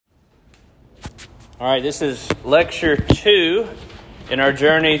All right, this is lecture 2 in our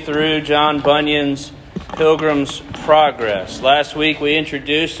journey through John Bunyan's Pilgrim's Progress. Last week we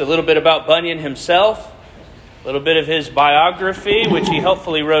introduced a little bit about Bunyan himself, a little bit of his biography, which he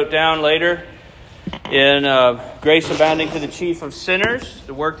helpfully wrote down later in Grace Abounding to the Chief of Sinners,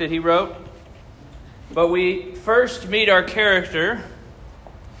 the work that he wrote. But we first meet our character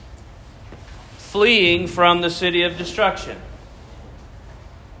fleeing from the city of destruction.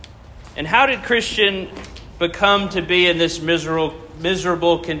 And how did Christian become to be in this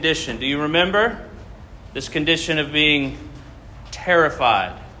miserable condition? Do you remember? This condition of being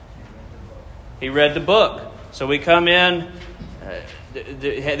terrified. He read the book. So we come in,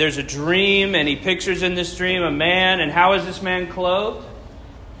 there's a dream, and he pictures in this dream a man. And how is this man clothed?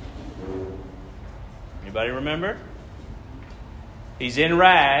 Anybody remember? He's in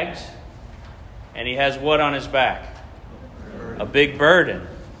rags, and he has what on his back? A big burden.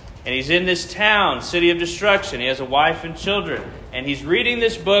 And he's in this town, city of destruction. He has a wife and children. And he's reading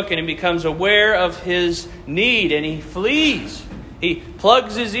this book and he becomes aware of his need and he flees. He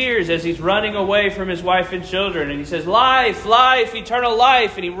plugs his ears as he's running away from his wife and children. And he says, life, life, eternal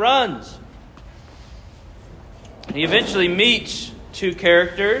life. And he runs. And he eventually meets two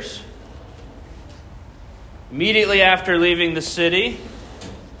characters immediately after leaving the city,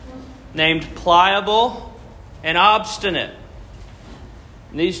 named Pliable and Obstinate.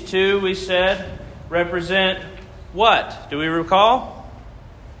 And these two, we said, represent what? Do we recall?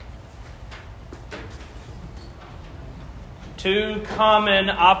 Two common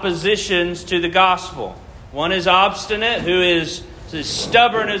oppositions to the gospel. One is obstinate, who is as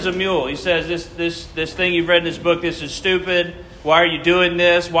stubborn as a mule. He says, this thing you've read in this book, this is stupid. Why are you doing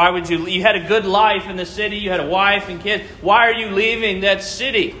this? Why would you had a good life in the city. You had a wife and kids. Why are you leaving that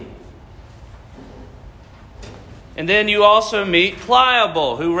city? And then you also meet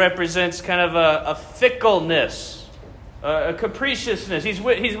Pliable, who represents kind of a fickleness, a capriciousness. He's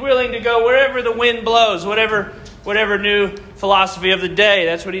willing to go wherever the wind blows, whatever new philosophy of the day.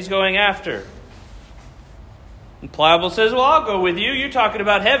 That's what he's going after. And Pliable says, well, I'll go with you. You're talking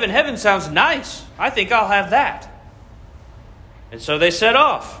about heaven. Heaven sounds nice. I think I'll have that. And so they set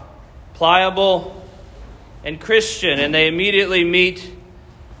off, Pliable and Christian, and they immediately meet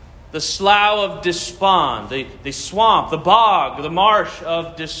the slough of despond, the swamp, the bog, the marsh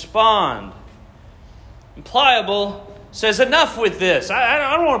of despond. And Pliable says, enough with this.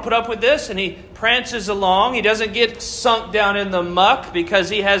 I don't want to put up with this. And he prances along. He doesn't get sunk down in the muck because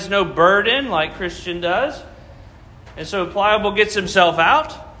he has no burden like Christian does. And so Pliable gets himself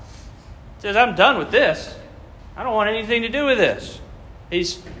out. Says, I'm done with this. I don't want anything to do with this.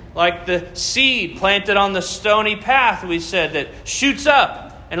 He's like the seed planted on the stony path, we said, that shoots up.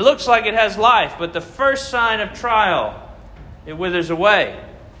 And it looks like it has life, but the first sign of trial, it withers away.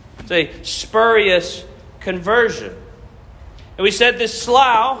 It's a spurious conversion. And we said this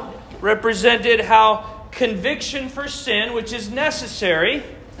slough represented how conviction for sin, which is necessary,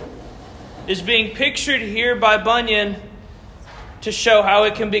 is being pictured here by Bunyan to show how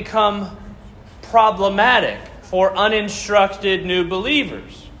it can become problematic for uninstructed new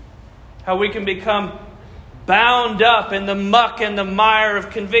believers. How we can become bound up in the muck and the mire of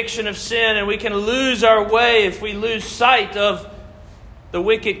conviction of sin, and we can lose our way if we lose sight of the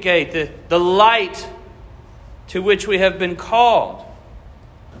wicket gate, the light to which we have been called.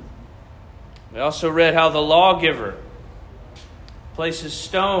 We also read how the lawgiver places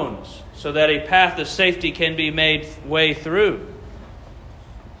stones so that a path of safety can be made way through.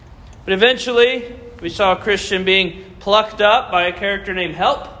 But eventually, we saw a Christian being plucked up by a character named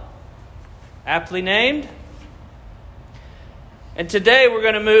Help, aptly named. And today we're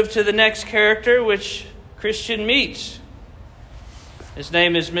going to move to the next character which Christian meets. His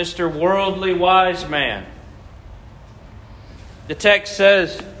name is Mr. Worldly Wise Man. The text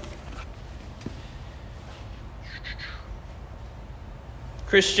says,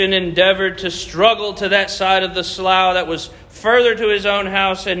 Christian endeavored to struggle to that side of the slough that was further to his own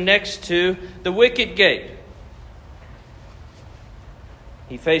house and next to the wicket gate.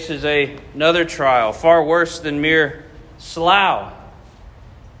 He faces another trial, far worse than mere slough.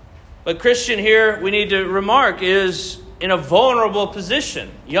 But Christian here, we need to remark, is in a vulnerable position.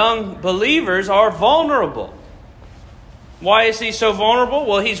 Young believers are vulnerable. Why is he so vulnerable?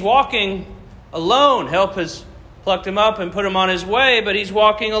 Well, he's walking alone. Help has plucked him up and put him on his way, but he's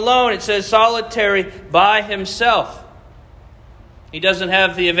walking alone. It says solitary by himself. He doesn't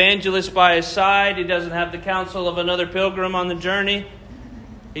have the evangelist by his side. He doesn't have the counsel of another pilgrim on the journey.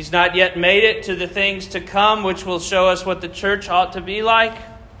 He's not yet made it to the things to come, which will show us what the church ought to be like.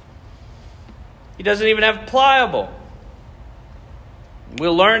 He doesn't even have Pliable.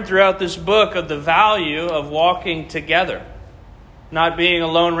 We'll learn throughout this book of the value of walking together, not being a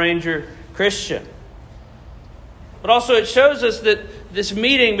Lone Ranger Christian. But also it shows us that this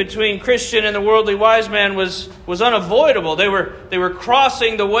meeting between Christian and the worldly wise man was unavoidable. They were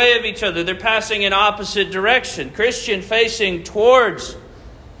crossing the way of each other. They're passing in opposite direction. Christian facing towards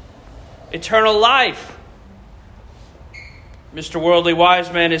eternal life. Mr. Worldly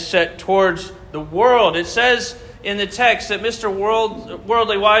Wise Man is set towards the world. It says in the text that Mr.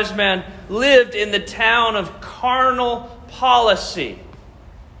 Worldly Wise Man lived in the town of carnal policy,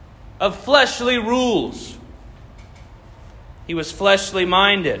 of fleshly rules. He was fleshly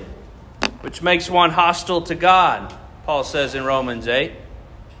minded, which makes one hostile to God, Paul says in Romans 8.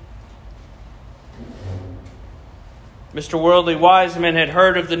 Mr. Worldly Wise Man had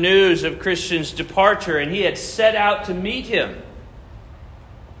heard of the news of Christian's departure, and he had set out to meet him.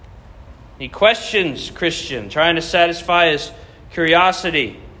 He questions Christian, trying to satisfy his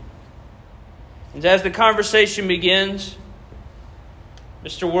curiosity. And as the conversation begins,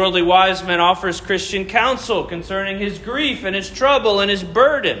 Mr. Worldly Wise Man offers Christian counsel concerning his grief and his trouble and his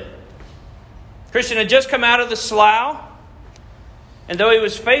burden. Christian had just come out of the slough, and though he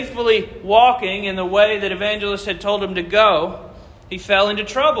was faithfully walking in the way that Evangelist had told him to go, he fell into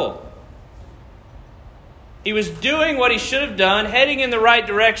trouble. He was doing what he should have done, heading in the right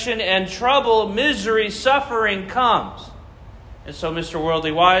direction, and trouble, misery, suffering comes. And so Mr.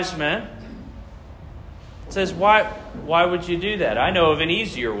 Worldly Wise Man says, why would you do that? I know of an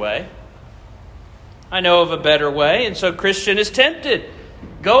easier way. I know of a better way. And so Christian is tempted.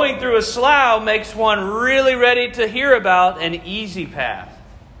 Going through a slough makes one really ready to hear about an easy path.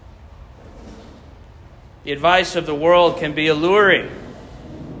 The advice of the world can be alluring.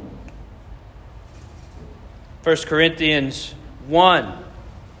 1 Corinthians 1,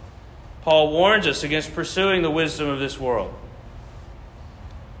 Paul warns us against pursuing the wisdom of this world.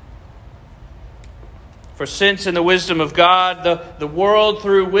 For since in the wisdom of God, the world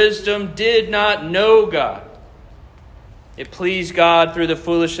through wisdom did not know God, it pleased God through the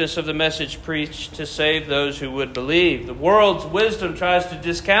foolishness of the message preached to save those who would believe. The world's wisdom tries to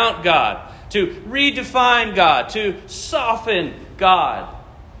discount God, to redefine God, to soften God,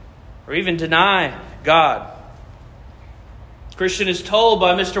 or even deny God. Christian is told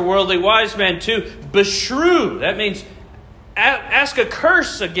by Mr. Worldly Wise Man to beshrew. That means ask a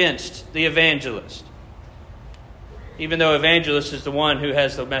curse against the evangelist, even though evangelist is the one who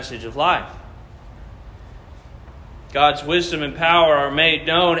has the message of life. God's wisdom and power are made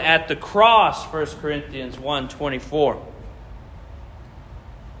known at the cross, 1 Corinthians 1:24.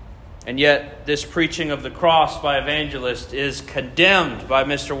 And yet, this preaching of the cross by evangelist is condemned by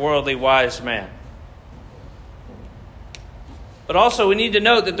Mr. Worldly Wise Man. But also, we need to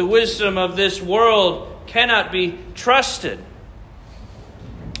note that the wisdom of this world cannot be trusted.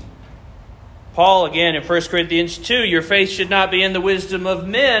 Paul, again, in 1 Corinthians 2, your faith should not be in the wisdom of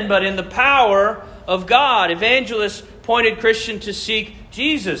men, but in the power of God. Evangelists pointed Christian to seek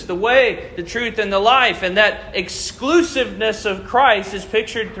Jesus, the way, the truth, and the life. And that exclusiveness of Christ is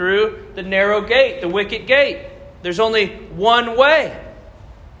pictured through the narrow gate, the wicket gate. There's only one way.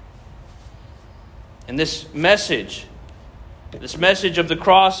 And this message of the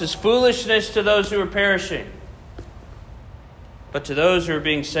cross is foolishness to those who are perishing. But to those who are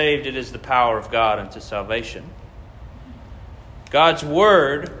being saved, it is the power of God unto salvation. God's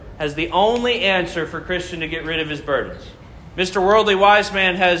Word has the only answer for Christian to get rid of his burdens. Mr. Worldly Wise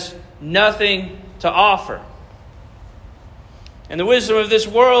Man has nothing to offer. And the wisdom of this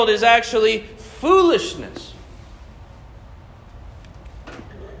world is actually foolishness.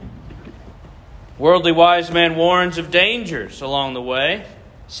 Worldly Wise Man warns of dangers along the way,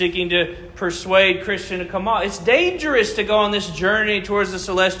 seeking to persuade Christian to come on. It's dangerous to go on this journey towards the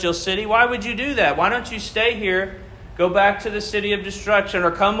celestial city. Why would you do that? Why don't you stay here, go back to the city of destruction, or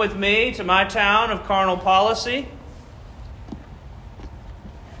come with me to my town of carnal policy?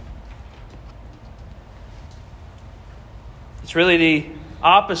 It's really the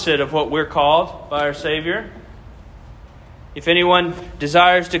opposite of what we're called by our Savior. If anyone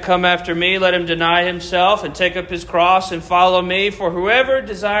desires to come after me, let him deny himself and take up his cross and follow me. For whoever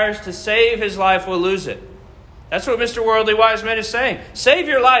desires to save his life will lose it. That's what Mr. Worldly Wise Man is saying. Save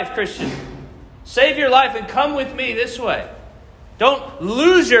your life, Christian. Save your life and come with me this way. Don't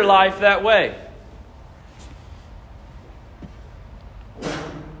lose your life that way.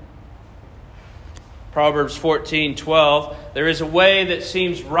 Proverbs 14:12. There is a way that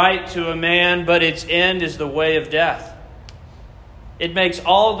seems right to a man, but its end is the way of death. It makes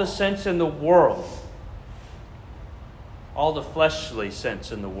all the sense in the world, all the fleshly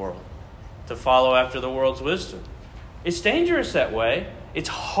sense in the world, to follow after the world's wisdom. It's dangerous that way. It's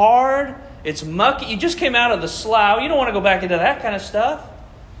hard. It's mucky. You just came out of the slough. You don't want to go back into that kind of stuff.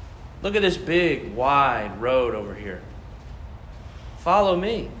 Look at this big, wide road over here. Follow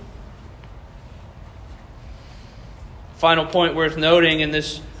me. Final point worth noting in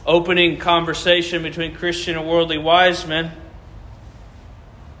this opening conversation between Christian and worldly wise men.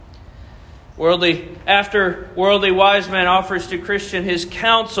 After worldly wise man offers to Christian his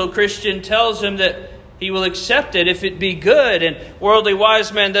counsel, Christian tells him that he will accept it if it be good. And worldly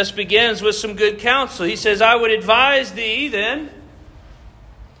wise man thus begins with some good counsel. He says, I would advise thee then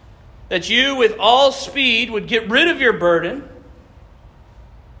that you with all speed would get rid of your burden,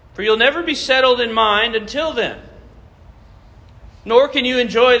 for you'll never be settled in mind until then. Nor can you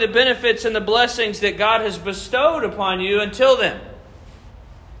enjoy the benefits and the blessings that God has bestowed upon you until then.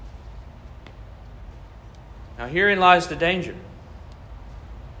 Now herein lies the danger.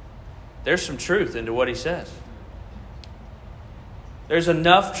 There's some truth into what he says. There's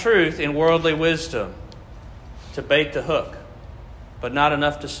enough truth in worldly wisdom to bait the hook, but not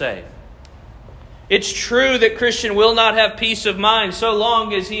enough to save. It's true that Christian will not have peace of mind so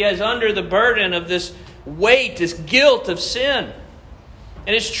long as he is under the burden of this weight, this guilt of sin.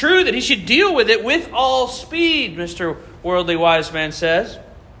 And it's true that he should deal with it with all speed, Mr. Worldly Wise Man says.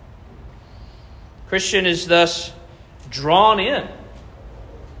 Christian is thus drawn in,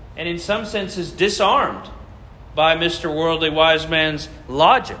 and in some senses disarmed by Mr. Worldly Wise Man's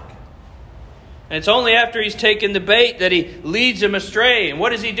logic. And it's only after he's taken the bait that he leads him astray. And what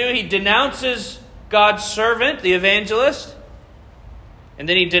does he do? He denounces God's servant, the evangelist, and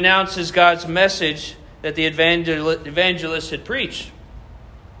then he denounces God's message that the evangelist had preached.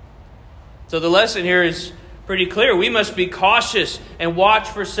 So the lesson here is pretty clear. We must be cautious and watch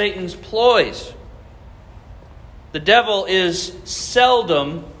for Satan's ploys. The devil is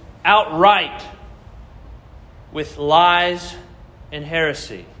seldom outright with lies and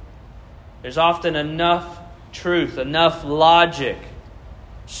heresy. There's often enough truth, enough logic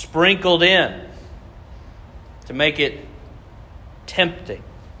sprinkled in to make it tempting.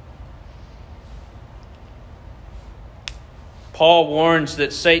 Paul warns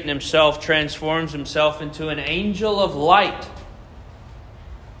that Satan himself transforms himself into an angel of light.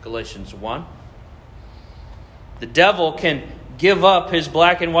 Galatians 1. The devil can give up his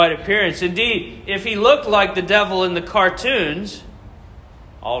black and white appearance. Indeed, if he looked like the devil in the cartoons,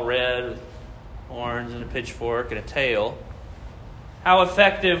 all red with horns and a pitchfork and a tail, how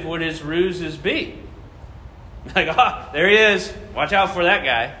effective would his ruses be? Like, there he is. Watch out for that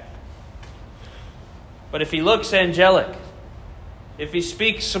guy. But if he looks angelic, if he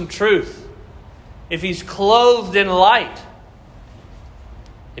speaks some truth, if he's clothed in light,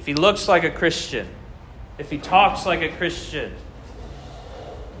 if he looks like a Christian, if he talks like a Christian,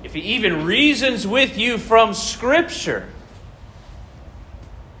 if he even reasons with you from Scripture,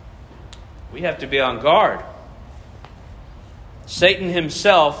 we have to be on guard. Satan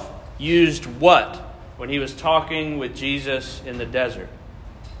himself used what when he was talking with Jesus in the desert?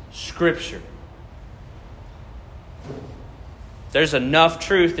 Scripture. There's enough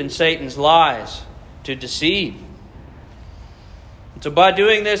truth in Satan's lies to deceive. And so by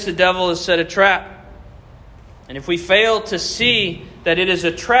doing this, the devil has set a trap. And if we fail to see that it is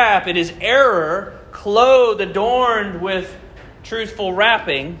a trap, it is error, clothed, adorned with truthful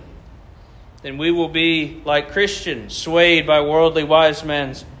wrapping, then we will be like Christians, swayed by worldly wise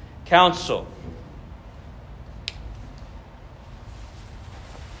men's counsel.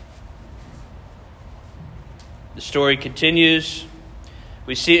 The story continues.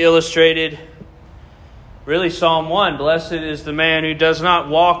 We see illustrated, really, Psalm 1. Blessed is the man who does not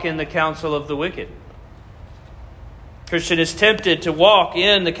walk in the counsel of the wicked. Christian is tempted to walk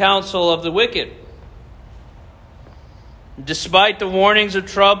in the counsel of the wicked. Despite the warnings of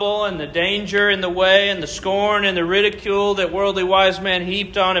trouble and the danger in the way and the scorn and the ridicule that worldly wise men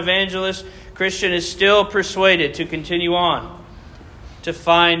heaped on evangelists, Christian is still persuaded to continue on, to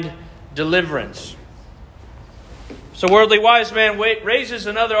find deliverance. So worldly wise man raises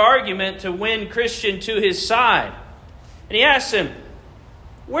another argument to win Christian to his side. And he asks him,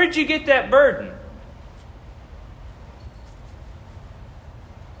 where'd you get that burden?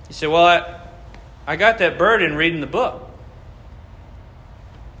 He said, well, I got that burden reading the book.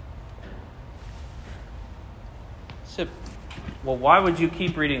 He said, well, why would you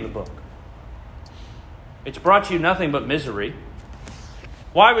keep reading the book? It's brought you nothing but misery.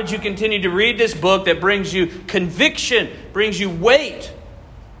 Why would you continue to read this book that brings you conviction, brings you weight?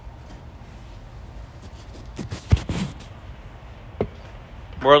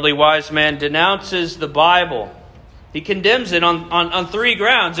 Worldly wise man denounces the Bible. He condemns it on three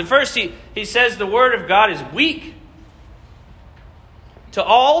grounds. At first, he says the Word of God is weak. To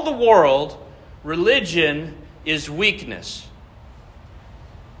all the world, religion is weakness.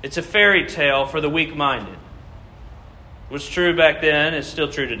 It's a fairy tale for the weak-minded. It was true back then, it's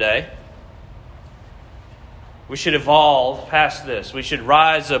still true today. We should evolve past this. We should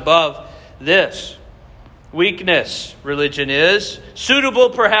rise above this. Weakness, religion is. Suitable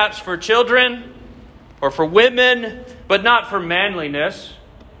perhaps for children or for women, but not for manliness.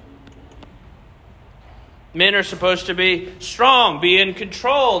 Men are supposed to be strong, be in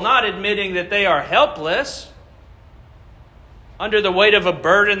control, not admitting that they are helpless, under the weight of a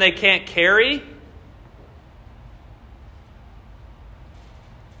burden they can't carry.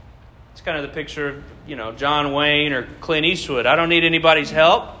 It's kind of the picture of, John Wayne or Clint Eastwood. I don't need anybody's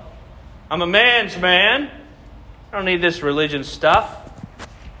help. I'm a man's man. I don't need this religion stuff.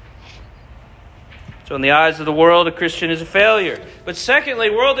 So in the eyes of the world, a Christian is a failure. But secondly,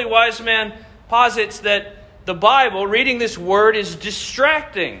 worldly wise man posits that the Bible, reading this word, is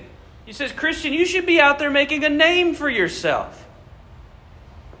distracting. He says, Christian, you should be out there making a name for yourself.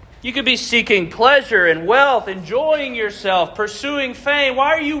 You could be seeking pleasure and wealth, enjoying yourself, pursuing fame.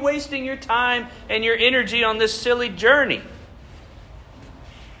 Why are you wasting your time and your energy on this silly journey?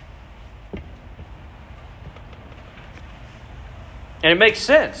 And it makes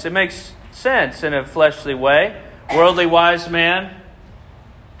sense. It makes sense in a fleshly way. Worldly wise man,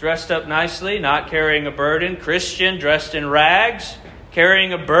 dressed up nicely, not carrying a burden. Christian, dressed in rags,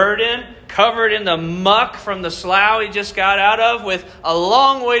 carrying a burden, covered in the muck from the slough he just got out of, with a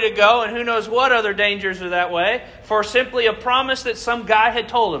long way to go, and who knows what other dangers are that way, for simply a promise that some guy had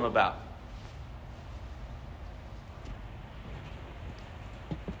told him about.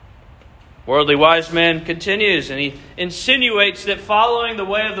 Worldly wise man continues, and he insinuates that following the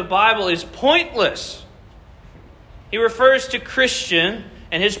way of the Bible is pointless. He refers to Christian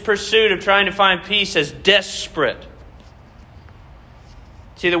and his pursuit of trying to find peace as desperate.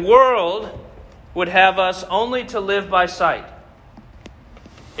 See, the world would have us only to live by sight.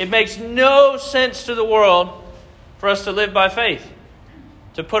 It makes no sense to the world for us to live by faith,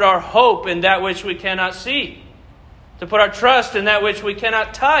 to put our hope in that which we cannot see, to put our trust in that which we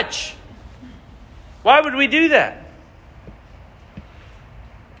cannot touch. Why would we do that?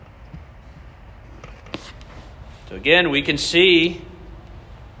 So again, we can see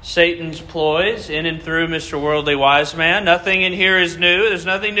Satan's ploys in and through Mr. Worldly Wise Man. Nothing in here is new. There's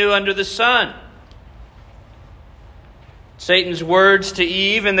nothing new under the sun. Satan's words to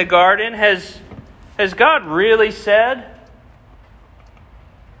Eve in the garden, has God really said?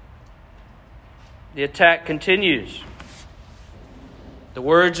 The attack continues. The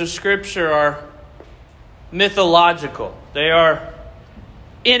words of Scripture are mythological. They are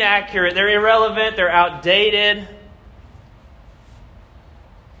inaccurate. They're irrelevant. They're outdated.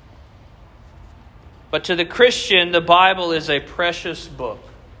 But to the Christian, the Bible is a precious book.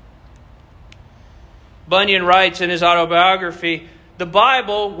 Bunyan writes in his autobiography, the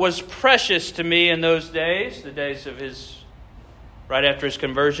Bible was precious to me in those days, the days of right after his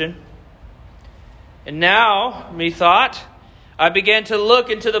conversion. And now, methought, I began to look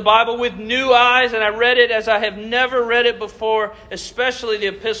into the Bible with new eyes, and I read it as I have never read it before. Especially the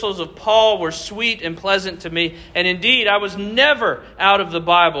epistles of Paul were sweet and pleasant to me. And indeed, I was never out of the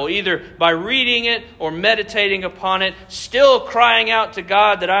Bible, either by reading it or meditating upon it, still crying out to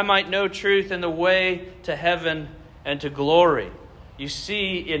God that I might know truth and the way to heaven and to glory. You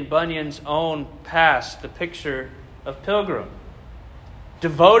see in Bunyan's own past the picture of Pilgrim,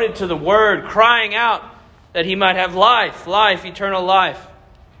 devoted to the Word, crying out that he might have life, eternal life.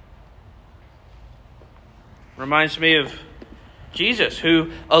 Reminds me of Jesus,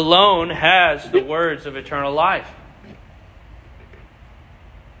 who alone has the words of eternal life.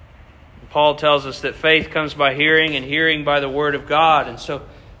 Paul tells us that faith comes by hearing, and hearing by the word of God. And so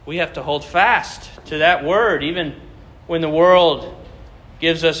we have to hold fast to that word, even when the world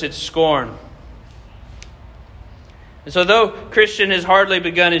gives us its scorn. And so though Christian has hardly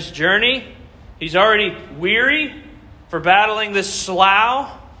begun his journey, he's already weary for battling this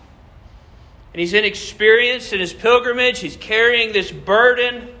slough. And he's inexperienced in his pilgrimage. He's carrying this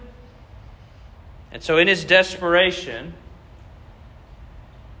burden. And so in his desperation,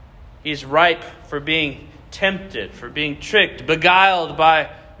 he's ripe for being tempted, for being tricked, beguiled by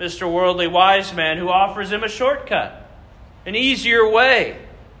Mr. Worldly Wise Man, who offers him a shortcut, an easier way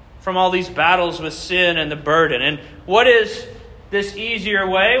from all these battles with sin and the burden. And what is this easier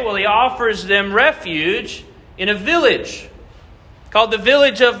way? Well, he offers them refuge in a village called the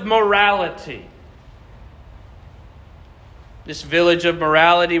Village of Morality. This Village of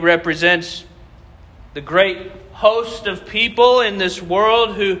Morality represents the great host of people in this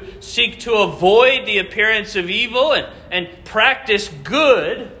world who seek to avoid the appearance of evil and practice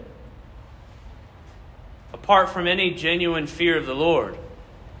good apart from any genuine fear of the Lord,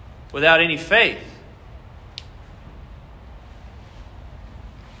 without any faith.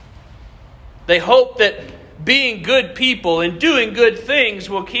 They hope that being good people and doing good things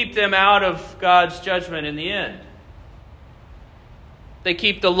will keep them out of God's judgment in the end. They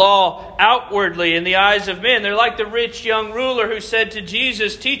keep the law outwardly in the eyes of men. They're like the rich young ruler who said to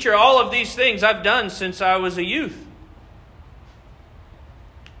Jesus, "Teacher, all of these things I've done since I was a youth."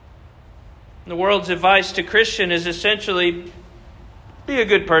 The world's advice to Christian is essentially, be a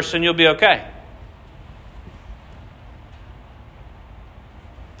good person, you'll be okay.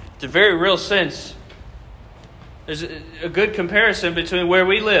 It's a very real sense. There's a good comparison between where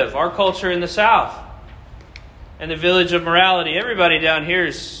we live, our culture in the South, and the village of morality. Everybody down here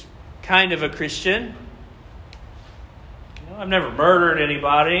is kind of a Christian. I've never murdered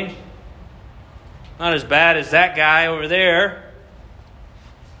anybody. Not as bad as that guy over there.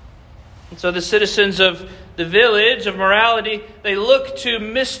 And so the citizens of the village of morality, they look to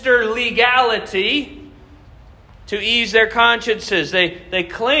Mr. Legality to ease their consciences. They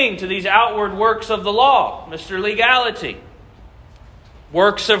cling to these outward works of the law, Mr. Legality.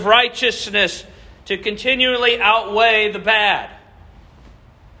 Works of righteousness to continually outweigh the bad.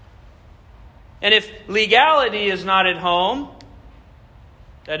 And if legality is not at home,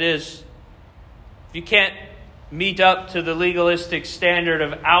 that is, if you can't meet up to the legalistic standard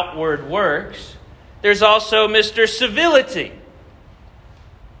of outward works, there's also Mr. Civility.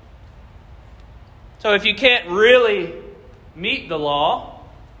 So if you can't really meet the law,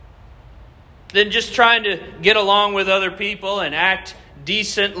 then just trying to get along with other people and act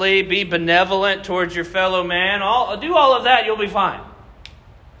decently, be benevolent towards your fellow man, do all of that, you'll be fine.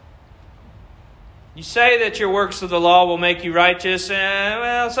 You say that your works of the law will make you righteous,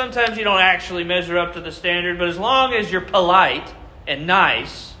 well, sometimes you don't actually measure up to the standard, but as long as you're polite and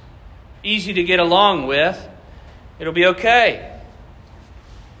nice, easy to get along with, it'll be okay.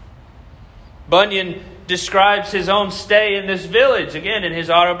 Bunyan describes his own stay in this village, again in his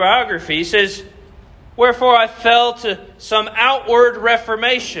autobiography. He says, "Wherefore I fell to some outward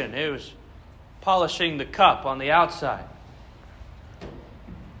reformation." It was polishing the cup on the outside.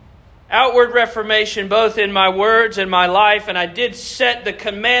 Outward reformation both in my words and my life, and I did set the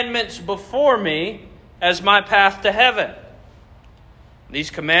commandments before me as my path to heaven. These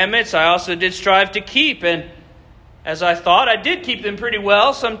commandments I also did strive to keep, and as I thought, I did keep them pretty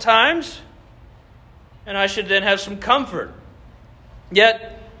well sometimes, and I should then have some comfort.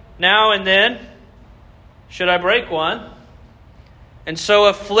 Yet, now and then, should I break one, and so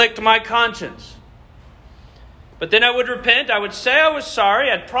afflict my conscience. But then I would repent, I would say I was sorry,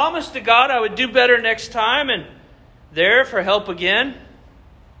 I'd promised to God I would do better next time, and there for help again.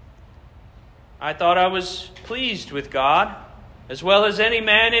 I thought I was pleased with God, as well as any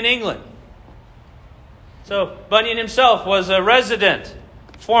man in England. So Bunyan himself was a resident,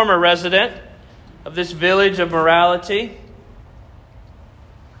 former resident of this village of morality.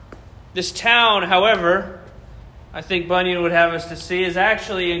 This town, however, I think Bunyan would have us to see, is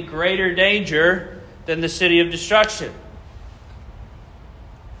actually in greater danger than the city of destruction.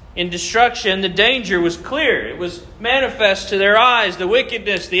 In destruction, the danger was clear. It was manifest to their eyes. The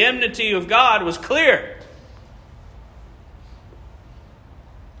wickedness, the enmity of God was clear.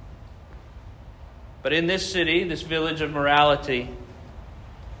 But in this city, this village of morality,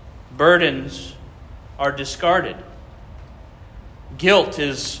 burdens are discarded. Guilt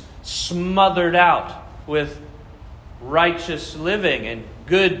is smothered out with righteous living and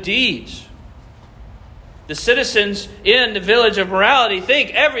good deeds. The citizens in the village of morality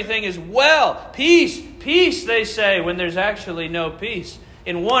think everything is well. Peace, peace, they say, when there's actually no peace.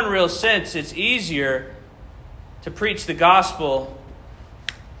 In one real sense, it's easier to preach the gospel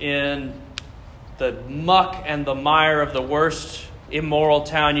in the muck and the mire of the worst immoral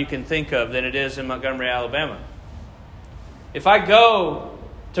town you can think of than it is in Montgomery, Alabama. If I go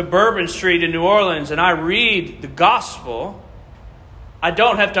to Bourbon Street in New Orleans and I read the gospel, I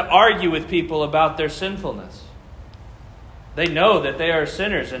don't have to argue with people about their sinfulness. They know that they are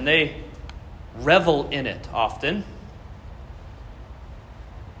sinners and they revel in it often.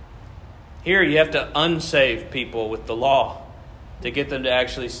 Here you have to unsave people with the law to get them to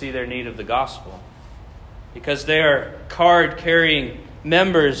actually see their need of the gospel, because they are card-carrying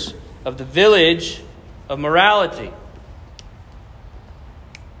members of the village of morality.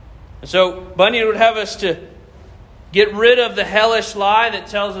 And so Bunyan would have us to get rid of the hellish lie that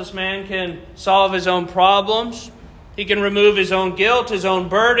tells us man can solve his own problems. He can remove his own guilt, his own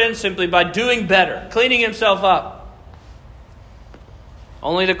burden, simply by doing better, cleaning himself up.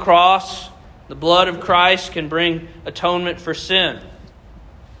 Only the cross, the blood of Christ, can bring atonement for sin.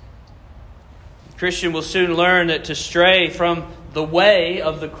 The Christian will soon learn that to stray from the way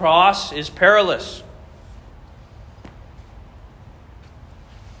of the cross is perilous.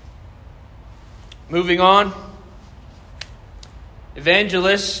 Moving on,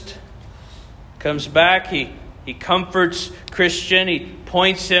 evangelist comes back. He comforts Christian. He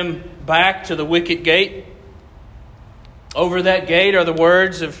points him back to the wicket gate. Over that gate are the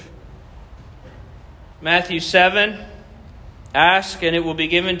words of Matthew 7. Ask and it will be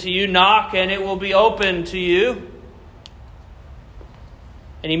given to you. Knock and it will be opened to you.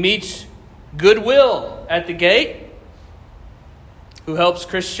 And he meets Goodwill at the gate, who helps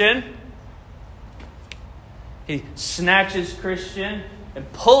Christian. He snatches Christian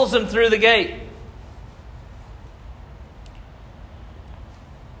and pulls him through the gate.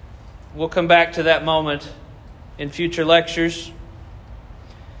 We'll come back to that moment in future lectures.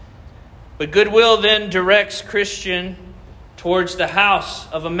 But Goodwill then directs Christian towards the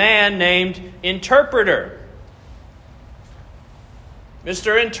house of a man named Interpreter.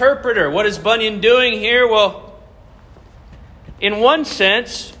 Mr. Interpreter, what is Bunyan doing here? Well, in one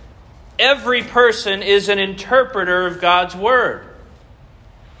sense, every person is an interpreter of God's Word.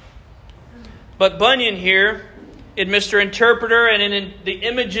 But Bunyan here, in Mr. Interpreter and in the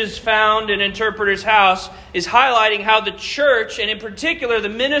images found in Interpreter's house, is highlighting how the church, and in particular the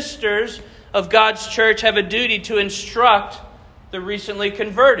ministers of God's church, have a duty to instruct the recently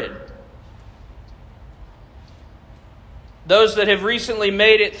converted. Those that have recently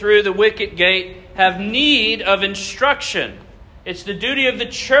made it through the wicket gate have need of instruction. It's the duty of the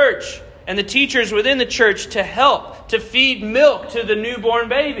church and the teachers within the church to help, to feed milk to the newborn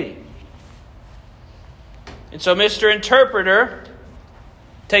baby. And so Mr. Interpreter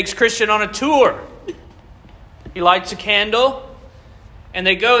takes Christian on a tour. He lights a candle, and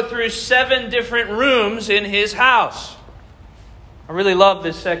they go through 7 different rooms in his house. I really love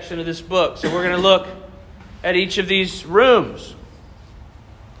this section of this book, so we're going to look at each of these rooms.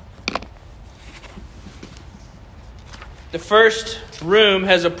 The first room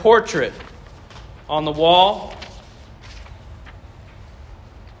has a portrait on the wall.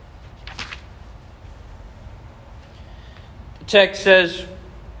 The text says,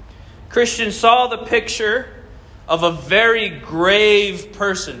 Christian saw the picture of a very grave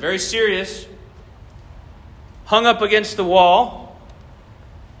person, very serious, hung up against the wall.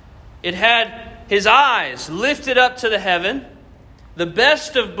 It had his eyes lifted up to the heaven, the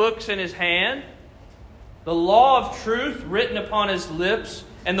best of books in his hand, the law of truth written upon his lips,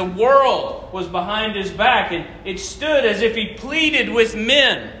 and the world was behind his back. And it stood as if he pleaded with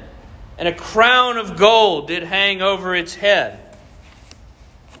men, and a crown of gold did hang over its head.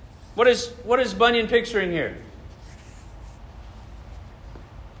 What is Bunyan picturing here?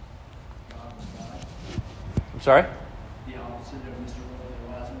 I'm sorry? The opposite of Mr.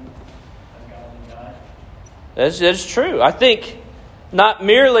 Willie Wiseman, a godly guy. That's true. I think not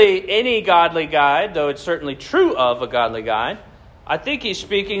merely any godly guide, though it's certainly true of a godly guide. I think he's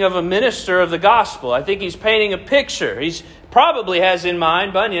speaking of a minister of the gospel. I think he's painting a picture. He's probably has in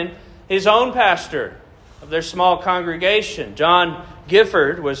mind, Bunyan, his own pastor of their small congregation. John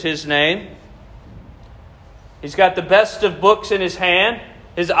Gifford was his name. He's got the best of books in his hand,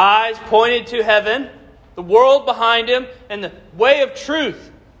 his eyes pointed to heaven, the world behind him, and the way of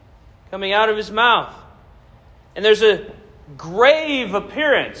truth coming out of his mouth. And there's a grave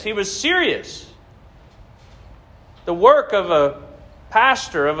appearance. He was serious. The work of a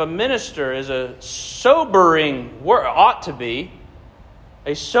pastor, of a minister, is a sobering work, ought to be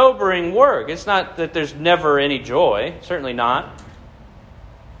a sobering work. It's not that there's never any joy, certainly not.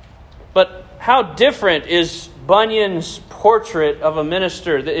 But how different is Bunyan's portrait of a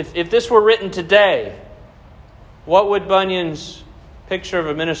minister? If this were written today, what would Bunyan's picture of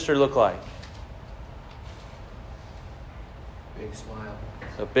a minister look like? Big smile.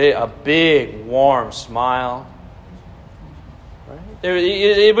 A big, warm smile. Right?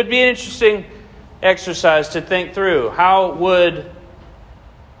 It would be an interesting exercise to think through. How would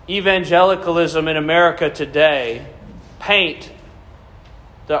evangelicalism in America today paint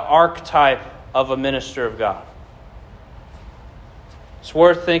the archetype of a minister of God? It's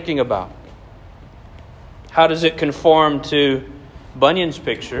worth thinking about. How does it conform to Bunyan's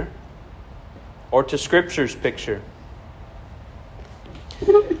picture or to Scripture's picture?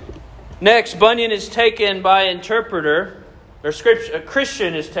 Next, Bunyan is taken by interpreter, or a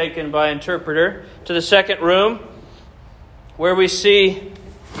Christian is taken by interpreter to the second room where we see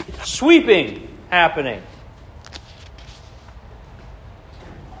sweeping happening.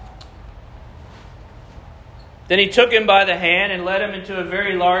 Then he took him by the hand and led him into a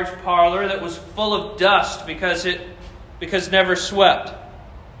very large parlor that was full of dust because never swept.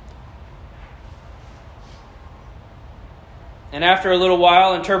 And after a little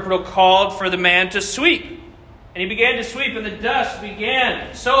while, Interpreter called for the man to sweep. And he began to sweep, and the dust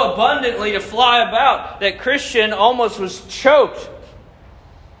began so abundantly to fly about that Christian almost was choked.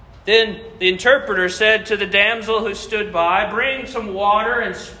 Then the interpreter said to the damsel who stood by, "Bring some water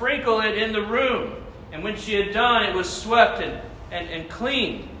and sprinkle it in the room." And when she had done, it was swept and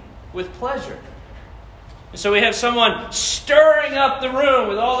cleaned with pleasure. And so we have someone stirring up the room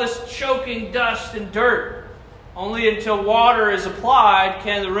with all this choking dust and dirt. Only until water is applied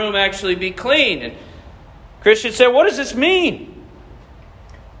can the room actually be cleaned. And Christian said, "What does this mean?"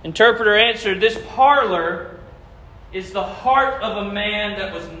 Interpreter answered, "This parlor is the heart of a man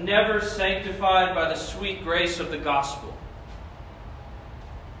that was never sanctified by the sweet grace of the gospel.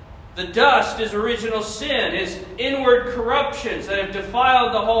 The dust is original sin, is inward corruptions that have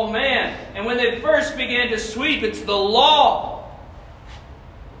defiled the whole man. And when they first began to sweep, it's the law.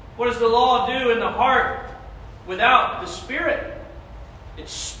 What does the law do in the heart without the Spirit? It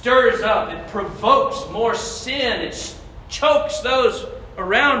stirs up, it provokes more sin, it chokes those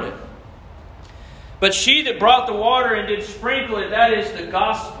around it. But she that brought the water and did sprinkle it, that is the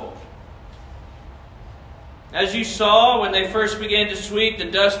gospel. As you saw, when they first began to sweep, the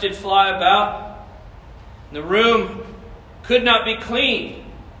dust did fly about. The room could not be cleaned.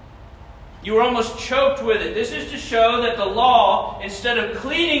 You were almost choked with it. This is to show that the law, instead of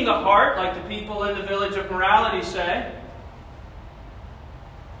cleaning the heart, like the people in the village of morality say,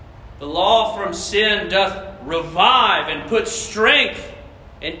 the law from sin doth revive and put strength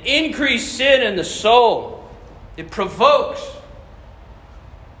and increase sin in the soul. It provokes.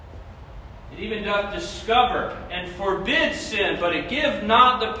 It even doth discover and forbid sin, but it give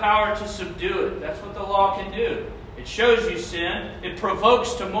not the power to subdue it. That's what the law can do. It shows you sin, it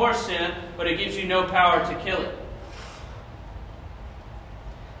provokes to more sin, but it gives you no power to kill it.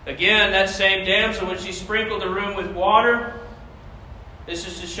 Again, that same damsel, when she sprinkled the room with water, this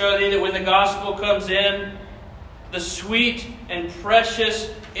is to show thee that when the gospel comes in, the sweet and precious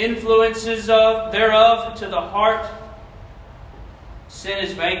influences thereof to the heart, sin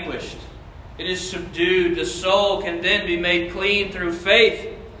is vanquished. It is subdued. The soul can then be made clean through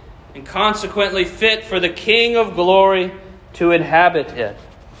faith and consequently fit for the King of glory to inhabit it.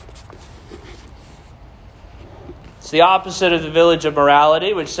 It's the opposite of the village of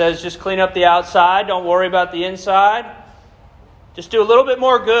morality, which says just clean up the outside, don't worry about the inside. Just do a little bit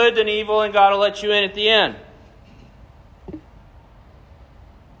more good than evil and God will let you in at the end.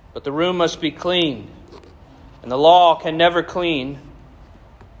 But the room must be cleaned. And the law can never clean.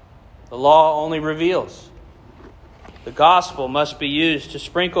 The law only reveals. The gospel must be used to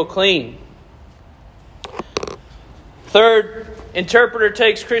sprinkle clean. Third, interpreter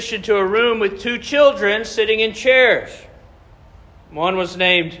takes Christian to a room with two children sitting in chairs. One was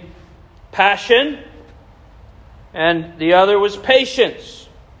named Passion, and the other was Patience.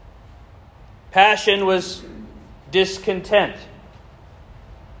 Passion was discontent,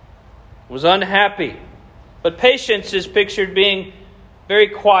 was unhappy. But Patience is pictured being very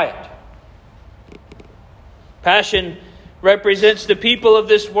quiet. Passion represents the people of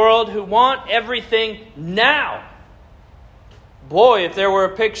this world who want everything now. Boy, if there were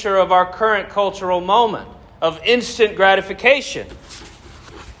a picture of our current cultural moment of instant gratification.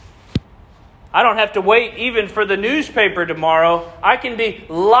 I don't have to wait even for the newspaper tomorrow. I can be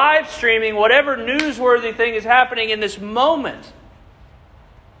live streaming whatever newsworthy thing is happening in this moment.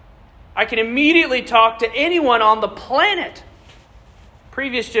 I can immediately talk to anyone on the planet.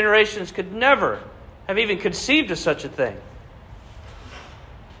 Previous generations could never have even conceived of such a thing.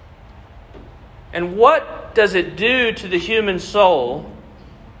 And what does it do to the human soul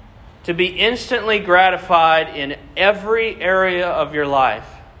to be instantly gratified in every area of your life,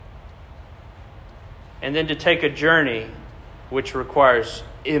 and then to take a journey which requires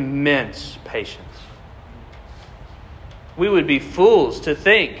immense patience? We would be fools to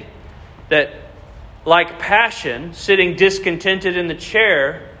think that, like Passion, sitting discontented in the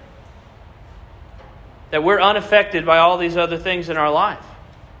chair, that we're unaffected by all these other things in our life.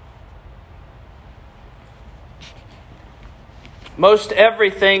 Most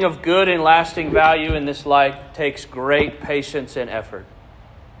everything of good and lasting value in this life takes great patience and effort.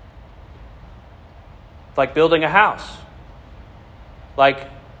 It's like building a house, like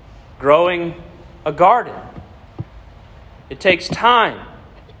growing a garden. It takes time.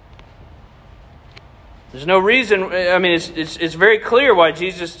 There's no reason. I mean, it's very clear why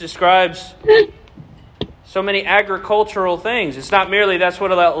Jesus describes so many agricultural things. It's not merely that's what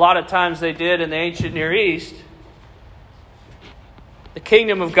a lot of times they did in the ancient Near East. The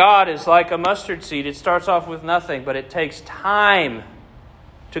kingdom of God is like a mustard seed. It starts off with nothing, but it takes time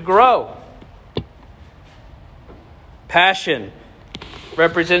to grow. Passion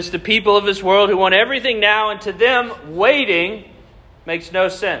represents the people of this world who want everything now, and to them, waiting makes no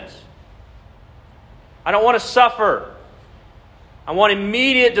sense. I don't want to suffer. I want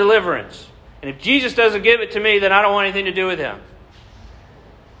immediate deliverance. And if Jesus doesn't give it to me, then I don't want anything to do with Him.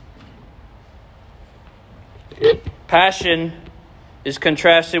 Passion is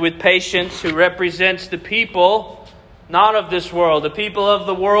contrasted with patience, who represents the people not of this world, the people of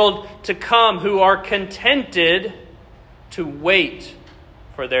the world to come, who are contented to wait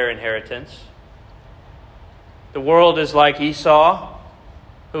for their inheritance. The world is like Esau,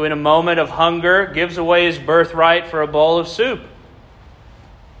 who in a moment of hunger gives away his birthright for a bowl of soup.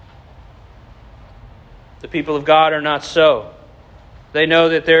 The people of God are not so. They know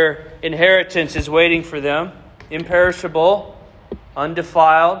that their inheritance is waiting for them, imperishable,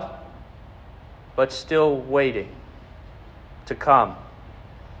 undefiled, but still waiting to come,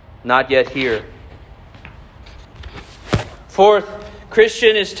 not yet here. Fourth,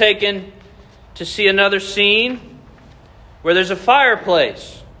 Christian is taken to see another scene where there's a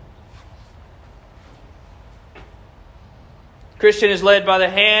fireplace. Christian is led by the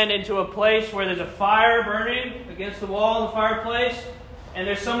hand into a place where there's a fire burning against the wall of the fireplace, and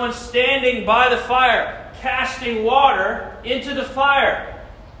there's someone standing by the fire, casting water into the fire,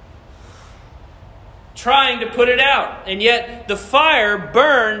 trying to put it out. And yet the fire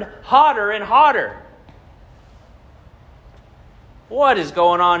burned hotter and hotter. What is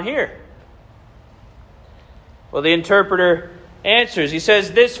going on here? Well, the interpreter answers. He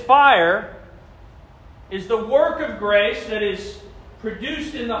says, this fire is the work of grace that is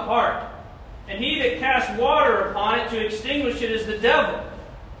produced in the heart. And he that casts water upon it to extinguish it is the devil.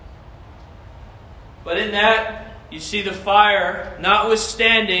 But in that, you see the fire,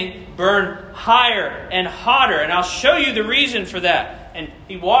 notwithstanding, burn higher and hotter. And I'll show you the reason for that. And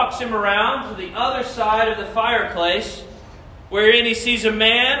he walks him around to the other side of the fireplace, wherein he sees a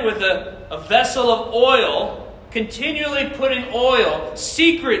man with a vessel of oil, continually putting oil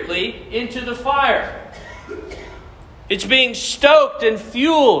secretly into the fire. It's being stoked and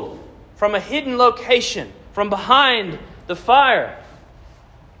fueled from a hidden location, from behind the fire.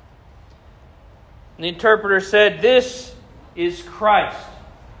 And the interpreter said, this is Christ,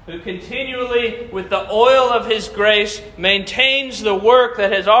 who continually, with the oil of His grace, maintains the work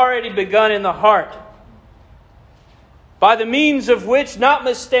that has already begun in the heart, by the means of which,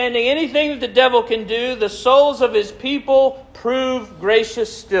 notwithstanding anything that the devil can do, the souls of His people prove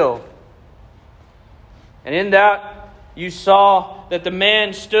gracious still. And in that, you saw that the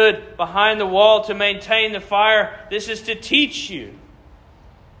man stood behind the wall to maintain the fire. This is to teach you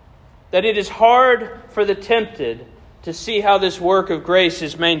that it is hard for the tempted to see how this work of grace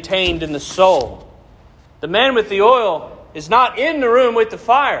is maintained in the soul. The man with the oil is not in the room with the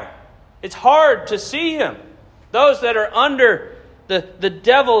fire. It's hard to see him. Those that are under the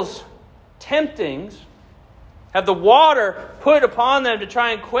devil's temptings have the water put upon them to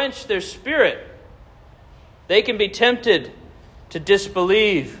try and quench their spirit. They can be tempted to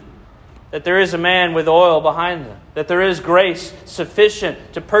disbelieve that there is a man with oil behind them, that there is grace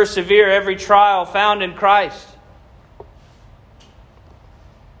sufficient to persevere every trial found in Christ.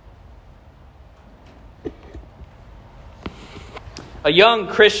 A young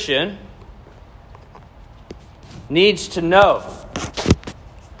Christian needs to know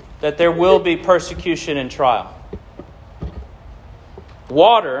that there will be persecution and trial.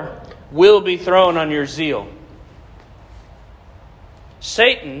 Water will be thrown on your zeal.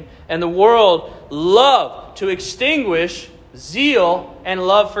 Satan and the world love to extinguish zeal and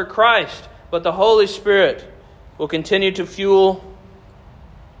love for Christ, but the Holy Spirit will continue to fuel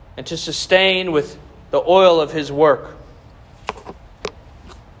and to sustain with the oil of His work.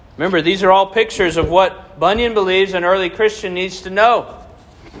 Remember, these are all pictures of what Bunyan believes an early Christian needs to know.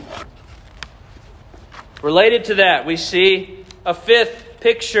 Related to that, we see a fifth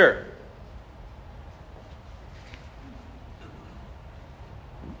picture.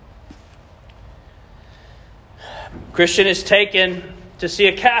 Christian is taken to see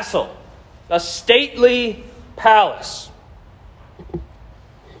a castle, a stately palace.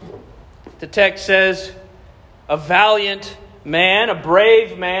 The text says, a valiant man, a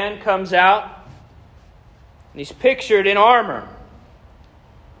brave man comes out, and he's pictured in armor.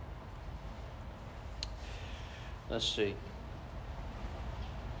 Let's see.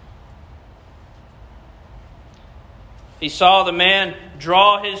 He saw the man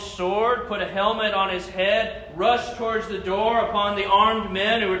draw his sword, put a helmet on his head, rush towards the door upon the armed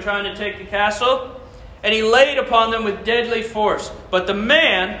men who were trying to take the castle. and he laid upon them with deadly force. But the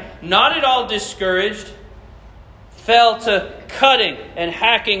man, not at all discouraged, fell to cutting and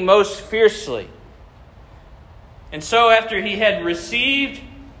hacking most fiercely. And so after he had received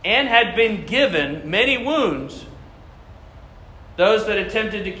and had been given many wounds, those that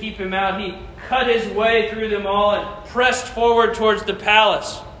attempted to keep him out, he cut his way through them all and pressed forward towards the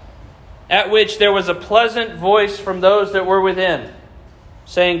palace, at which there was a pleasant voice from those that were within,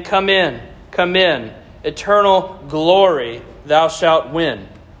 saying, come in, eternal glory thou shalt win.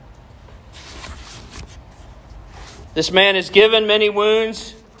 This man is given many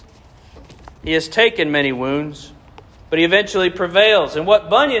wounds. He has taken many wounds, but he eventually prevails. And what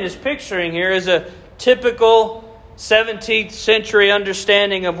Bunyan is picturing here is a typical 17th century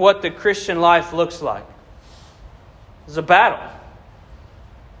understanding of what the Christian life looks like. It's a battle.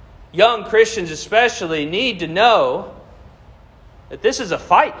 Young Christians especially need to know that this is a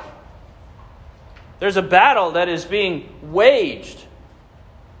fight. There's a battle that is being waged.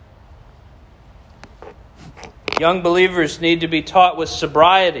 Young believers need to be taught with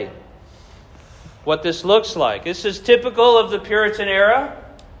sobriety what this looks like. This is typical of the Puritan era.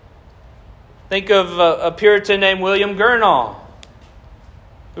 Think of a Puritan named William Gurnall,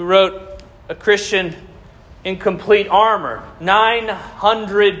 who wrote A Christian in Complete Armor,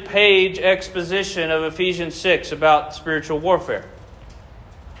 900-page exposition of Ephesians 6 about spiritual warfare.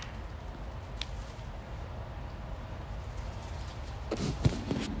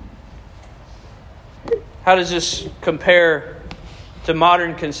 How does this compare to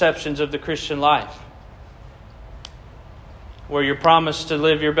modern conceptions of the Christian life, where you're promised to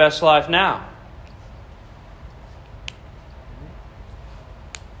live your best life now?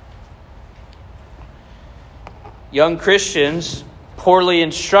 Young Christians, poorly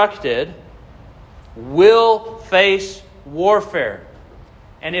instructed, will face warfare.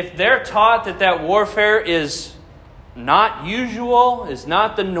 And if they're taught that that warfare is not usual, is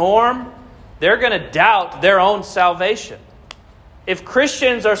not the norm, they're going to doubt their own salvation. If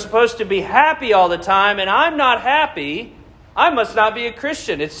Christians are supposed to be happy all the time and I'm not happy, I must not be a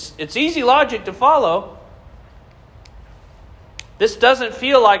Christian. It's easy logic to follow. This doesn't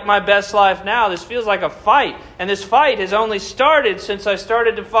feel like my best life now. This feels like a fight. And this fight has only started since I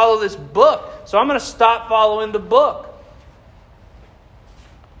started to follow this book. So I'm going to stop following the book.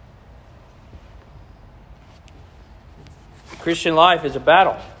 Christian life is a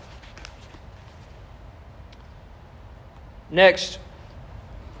battle. Next,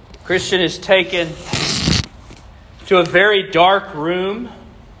 Christian is taken to a very dark room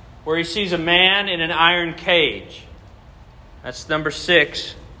where he sees a man in an iron cage. That's number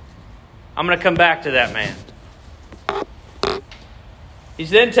 6. I'm going to come back to that man. He's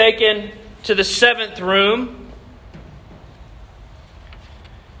then taken to the 7th room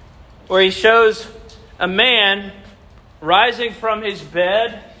where he shows a man rising from his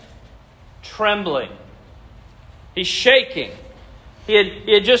bed, trembling. He's shaking. He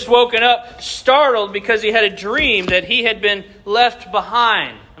had just woken up startled because he had a dream that he had been left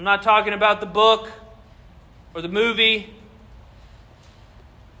behind. I'm not talking about the book or the movie.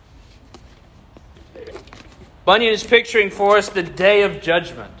 Bunyan is picturing for us the day of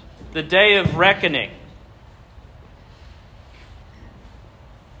judgment, the day of reckoning.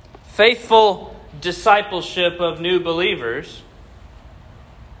 Faithful discipleship of new believers,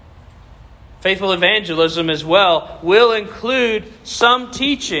 faithful evangelism as well, will include some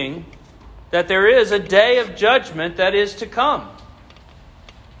teaching that there is a day of judgment that is to come.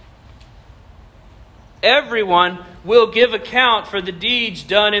 Everyone will give account for the deeds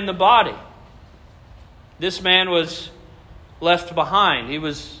done in the body. This man was left behind. He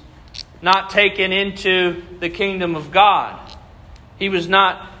was not taken into the kingdom of God. He was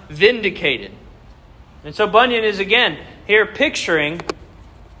not vindicated. And so Bunyan is again here picturing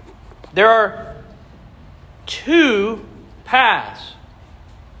there are 2 paths,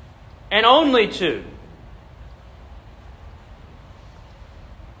 and only 2.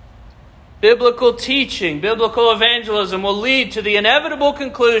 Biblical teaching, biblical evangelism will lead to the inevitable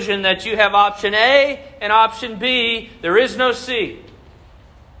conclusion that you have option A and option B. There is no C.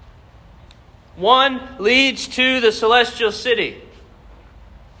 One leads to the celestial city,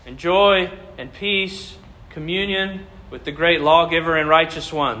 and joy and peace, communion with the great lawgiver and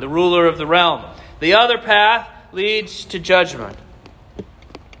righteous one, the ruler of the realm. The other path leads to judgment.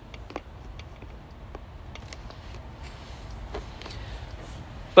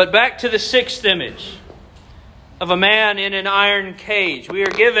 But back to the 6th image of a man in an iron cage. We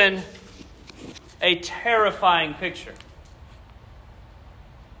are given a terrifying picture.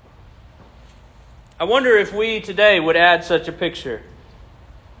 I wonder if we today would add such a picture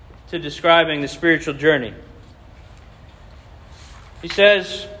to describing the spiritual journey. He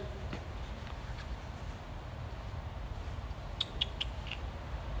says,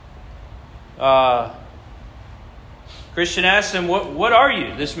 Christian asks him, what are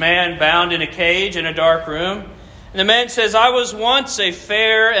you? This man bound in a cage in a dark room. And the man says, I was once a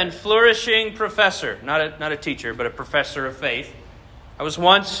fair and flourishing professor. Not a teacher, but a professor of faith. I was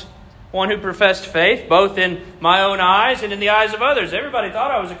once one who professed faith, both in my own eyes and in the eyes of others. Everybody thought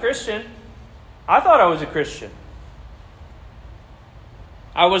I was a Christian. I thought I was a Christian.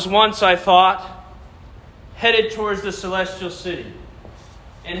 I was once, I thought, headed towards the celestial city,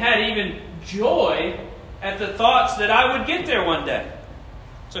 and had even joy at the thoughts that I would get there one day.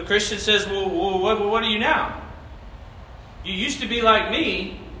 So Christian says, well, what are you now? You used to be like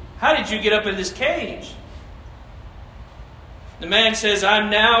me. How did you get up in this cage? The man says, I'm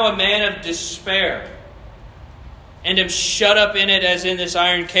now a man of despair, and am shut up in it as in this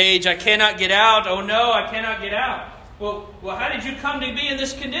iron cage. I cannot get out. Oh no, I cannot get out. Well, how did you come to be in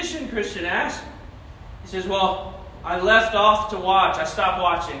this condition? Christian asked. He says, well, I left off to watch. I stopped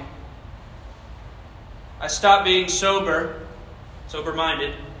watching. I stopped being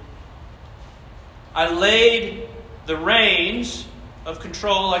sober-minded. I laid the reins of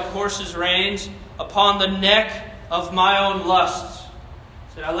control, like horses' reins, upon the neck of my own lusts.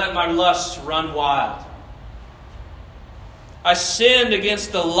 He said, I let my lusts run wild. I sinned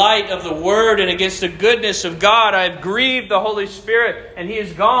against the light of the Word and against the goodness of God. I have grieved the Holy Spirit, and He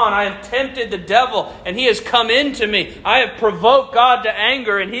is gone. I have tempted the devil, and he has come into me. I have provoked God to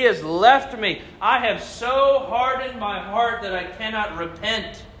anger, and He has left me. I have so hardened my heart that I cannot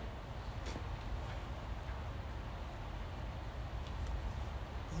repent.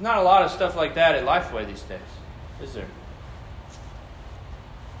 There's not a lot of stuff like that at Lifeway these days, is there?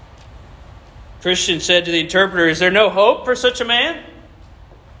 Christian said to the interpreter, is there no hope for such a man?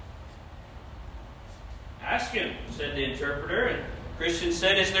 Ask him, said the interpreter. And Christian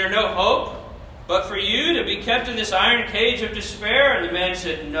said, is there no hope but for you to be kept in this iron cage of despair? And the man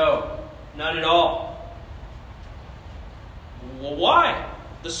said, no, none at all. Well, why?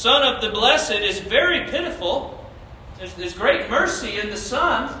 The Son of the Blessed is very pitiful. There's great mercy in the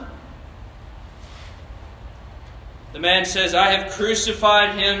Son. The man says, I have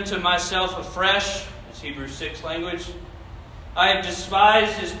crucified Him to myself afresh. That's Hebrews 6 language. I have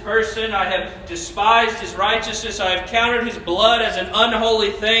despised His person. I have despised His righteousness. I have counted His blood as an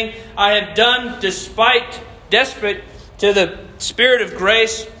unholy thing. I have done desperate to the Spirit of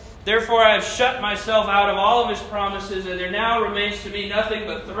grace. Therefore I have shut myself out of all of His promises, and there now remains to me nothing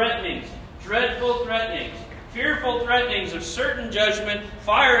but threatenings, dreadful threatenings, fearful threatenings of certain judgment,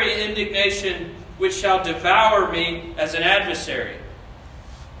 fiery indignation, which shall devour me as an adversary.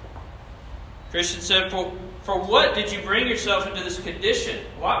 Christian said, for what did you bring yourself into this condition?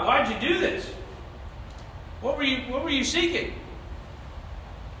 Why did you do this? What were you seeking?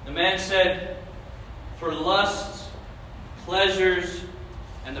 The man said, for lusts, pleasures,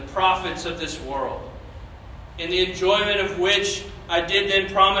 and the profits of this world, in the enjoyment of which I did then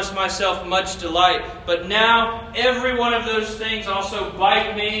promise myself much delight. But now every one of those things also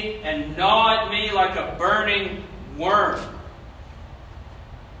bite me and gnaw at me like a burning worm.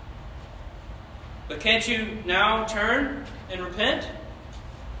 But can't you now turn and repent?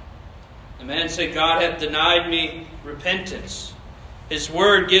 The man said, God hath denied me repentance. His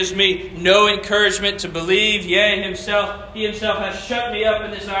word gives me no encouragement to believe. Yea, He himself hath shut me up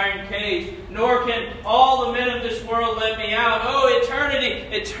in this iron cage. Nor can all the men of this world let me out. Oh,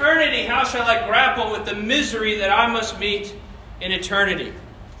 eternity, how shall I grapple with the misery that I must meet in eternity?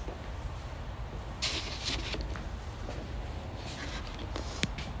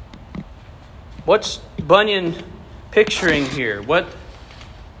 What's Bunyan picturing here? What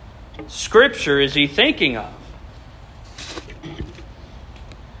scripture is he thinking of?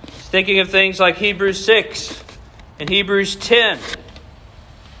 Thinking of things like Hebrews 6 and Hebrews 10.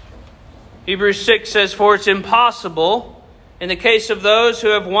 Hebrews 6 says, for it's impossible, in the case of those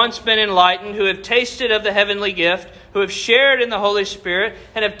who have once been enlightened, who have tasted of the heavenly gift, who have shared in the Holy Spirit,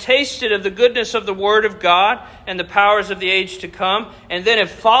 and have tasted of the goodness of the Word of God and the powers of the age to come, and then have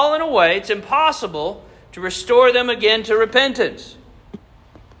fallen away, it's impossible to restore them again to repentance,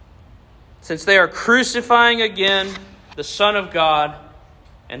 since they are crucifying again the Son of God,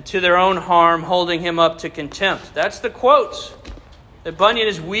 and to their own harm, holding Him up to contempt. That's the quotes that Bunyan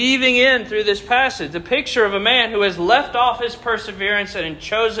is weaving in through this passage. The picture of a man who has left off his perseverance and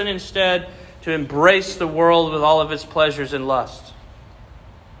chosen instead to embrace the world with all of its pleasures and lusts.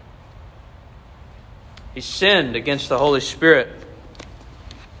 He sinned against the Holy Spirit.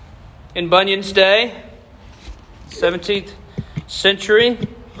 In Bunyan's day, 17th century,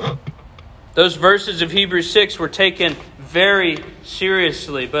 Those verses of Hebrews 6 were taken very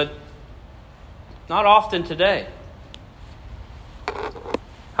seriously, but not often today.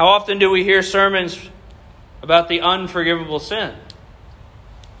 How often do we hear sermons about the unforgivable sin?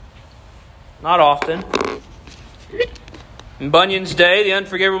 Not often. In Bunyan's day, the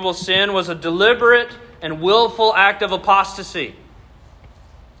unforgivable sin was a deliberate and willful act of apostasy.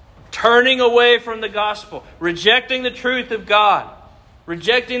 Turning away from the gospel, rejecting the truth of God,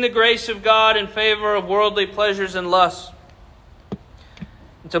 rejecting the grace of God in favor of worldly pleasures and lusts.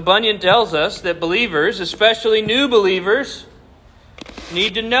 And so Bunyan tells us that believers, especially new believers,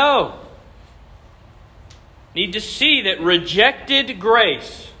 need to know, need to see that rejected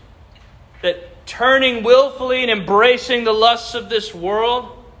grace, that turning willfully and embracing the lusts of this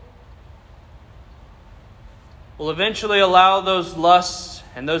world, will eventually allow those lusts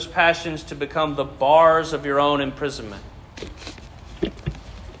and those passions to become the bars of your own imprisonment.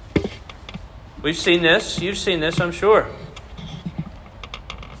 We've seen this. You've seen this, I'm sure.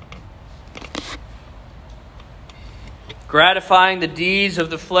 Gratifying the deeds of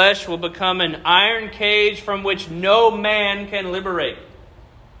the flesh will become an iron cage from which no man can liberate.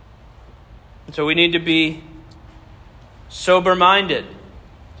 And so we need to be sober-minded,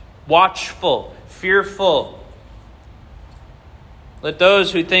 watchful, fearful. Let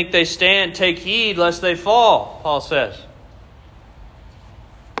those who think they stand take heed lest they fall, Paul says.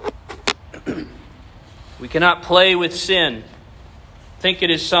 We cannot play with sin, think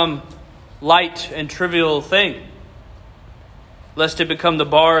it is some light and trivial thing, lest it become the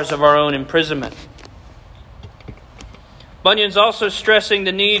bars of our own imprisonment. Bunyan's also stressing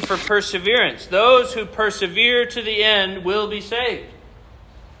the need for perseverance. Those who persevere to the end will be saved.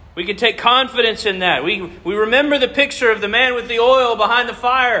 We can take confidence in that. We remember the picture of the man with the oil behind the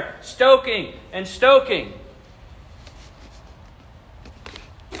fire, stoking and stoking.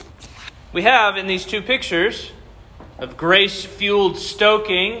 We have in these two pictures of grace-fueled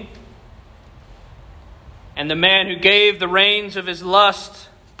stoking and the man who gave the reins of his lust,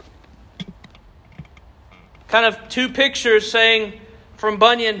 kind of two pictures saying from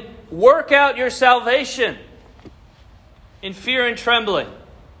Bunyan, work out your salvation in fear and trembling.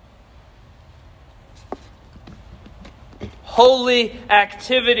 Holy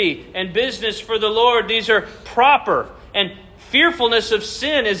activity and business for the Lord, these are proper. And fearfulness of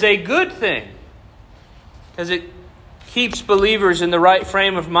sin is a good thing, because it keeps believers in the right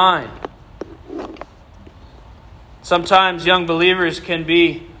frame of mind. Sometimes young believers can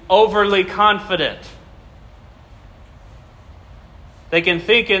be overly confident. They can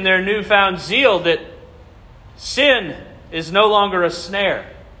think in their newfound zeal that sin is no longer a snare,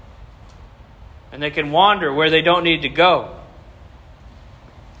 and they can wander where they don't need to go.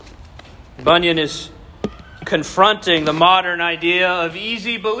 Bunyan is confronting the modern idea of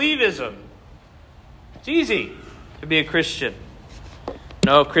easy believism. It's easy to be a Christian.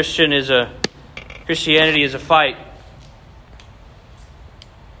 No, Christianity is a fight.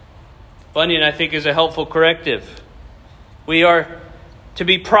 Bunyan, I think, is a helpful corrective. We are to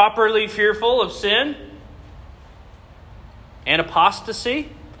be properly fearful of sin and apostasy,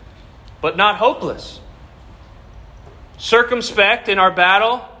 but not hopeless. Circumspect in our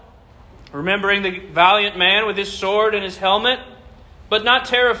battle, remembering the valiant man with his sword and his helmet, but not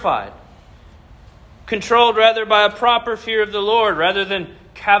terrified. Controlled rather by a proper fear of the Lord, rather than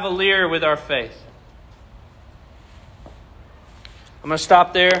cavalier with our faith. I'm going to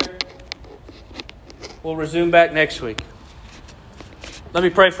stop there. We'll resume back next week. Let me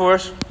pray for us.